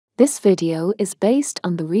This video is based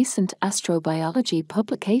on the recent astrobiology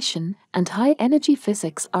publication and high-energy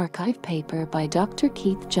physics archive paper by Dr.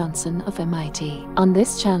 Keith Johnson of MIT. On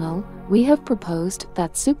this channel, we have proposed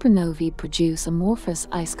that supernovae produce amorphous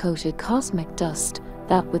ice-coated cosmic dust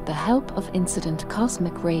that, with the help of incident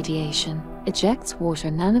cosmic radiation, ejects water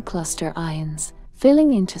nanocluster ions,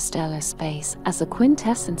 filling interstellar space as a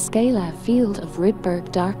quintessent scalar field of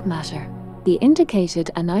Rydberg dark matter. The indicated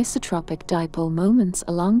anisotropic dipole moments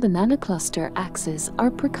along the nanocluster axis are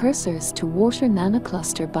precursors to water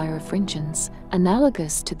nanocluster birefringence,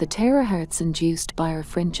 analogous to the terahertz-induced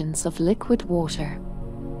birefringence of liquid water.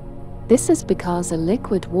 This is because a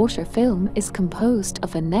liquid water film is composed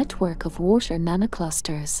of a network of water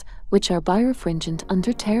nanoclusters, which are birefringent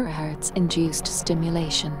under terahertz-induced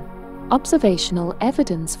stimulation. Observational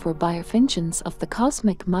evidence for birefringence of the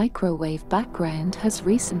cosmic microwave background has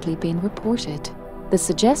recently been reported. The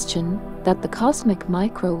suggestion that the cosmic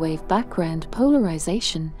microwave background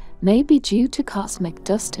polarization may be due to cosmic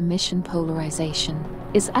dust emission polarization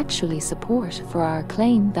is actually support for our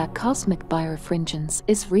claim that cosmic birefringence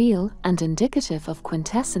is real and indicative of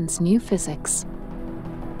quintessence new physics.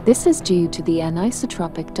 This is due to the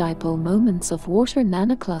anisotropic dipole moments of water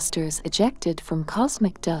nanoclusters ejected from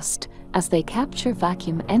cosmic dust as they capture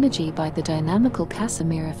vacuum energy by the dynamical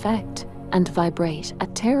Casimir effect and vibrate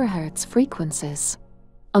at terahertz frequencies.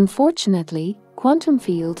 Unfortunately, quantum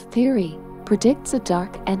field theory predicts a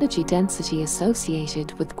dark energy density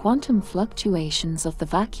associated with quantum fluctuations of the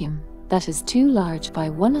vacuum that is too large by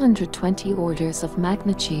 120 orders of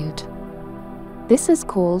magnitude. This is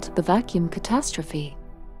called the vacuum catastrophe.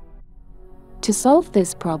 To solve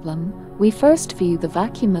this problem, we first view the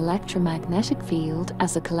vacuum electromagnetic field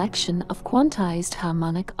as a collection of quantized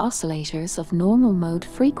harmonic oscillators of normal mode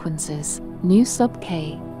frequencies, nu sub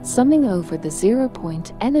k, summing over the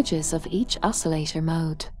zero-point energies of each oscillator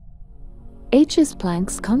mode. H is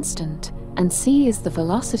Planck's constant, and c is the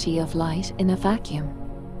velocity of light in a vacuum.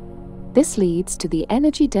 This leads to the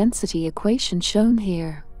energy density equation shown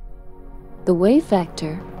here. The wave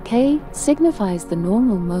vector, k, signifies the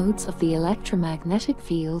normal modes of the electromagnetic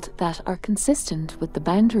field that are consistent with the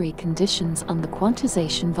boundary conditions on the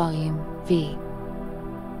quantization volume, v.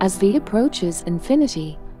 As v approaches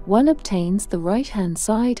infinity, one obtains the right-hand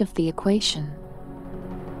side of the equation.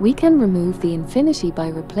 We can remove the infinity by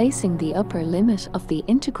replacing the upper limit of the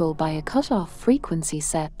integral by a cutoff frequency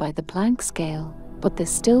set by the Planck scale, but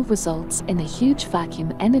this still results in a huge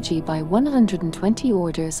vacuum energy by 120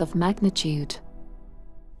 orders of magnitude.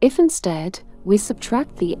 If instead, we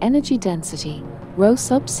subtract the energy density, ρ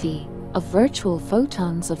sub c, of virtual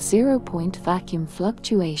photons of zero-point vacuum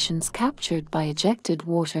fluctuations captured by ejected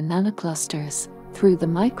water nanoclusters through the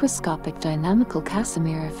microscopic dynamical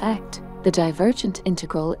Casimir effect, the divergent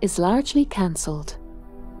integral is largely cancelled.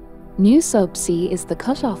 Nu sub c is the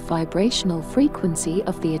cutoff vibrational frequency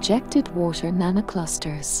of the ejected water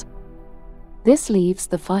nanoclusters. This leaves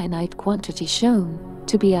the finite quantity shown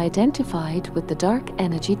to be identified with the dark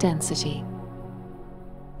energy density.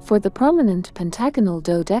 For the prominent pentagonal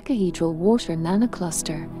dodecahedral water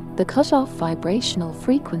nanocluster, the cutoff vibrational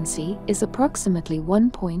frequency is approximately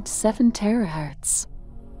 1.7 terahertz.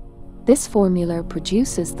 This formula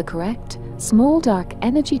produces the correct, small dark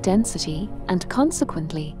energy density and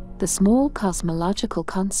consequently, the small cosmological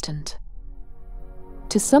constant.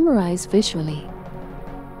 To summarize visually,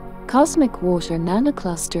 cosmic water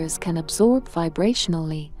nanoclusters can absorb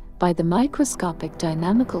vibrationally, by the microscopic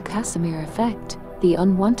dynamical Casimir effect, the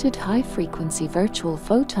unwanted high-frequency virtual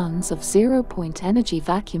photons of zero-point energy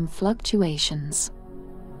vacuum fluctuations.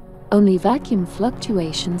 Only vacuum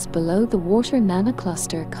fluctuations below the water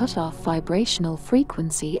nanocluster cutoff vibrational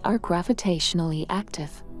frequency are gravitationally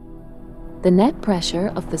active. The net pressure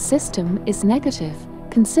of the system is negative,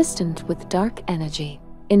 consistent with dark energy.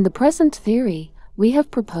 In the present theory, we have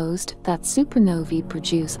proposed that supernovae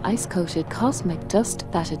produce ice-coated cosmic dust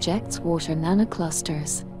that ejects water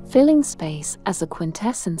nanoclusters, filling space as a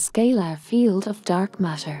quintessent scalar field of dark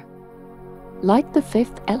matter. Like the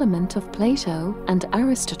fifth element of Plato and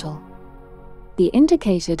Aristotle, the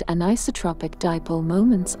indicated anisotropic dipole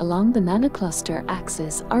moments along the nanocluster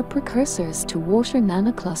axis are precursors to water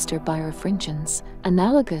nanocluster birefringence,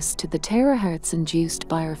 analogous to the terahertz-induced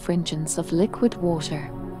birefringence of liquid water.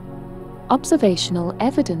 Observational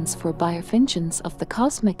evidence for birefringence of the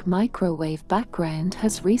cosmic microwave background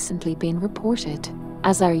has recently been reported.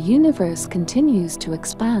 As our universe continues to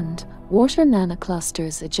expand, water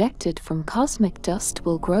nanoclusters ejected from cosmic dust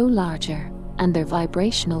will grow larger, and their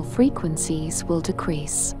vibrational frequencies will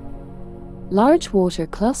decrease. Large water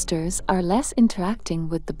clusters are less interacting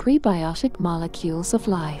with the prebiotic molecules of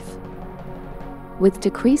life. With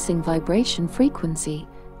decreasing vibration frequency,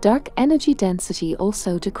 dark energy density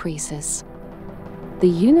also decreases. The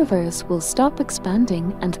universe will stop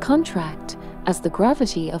expanding and contract as the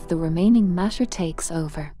gravity of the remaining matter takes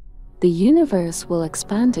over. The universe will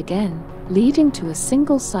expand again, leading to a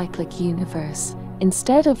single cyclic universe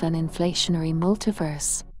instead of an inflationary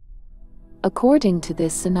multiverse. According to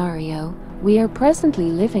this scenario, we are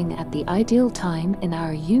presently living at the ideal time in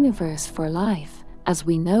our universe for life, as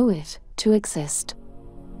we know it, to exist.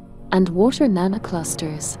 And water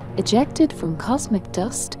nanoclusters, ejected from cosmic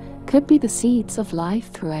dust, could be the seeds of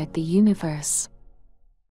life throughout the universe.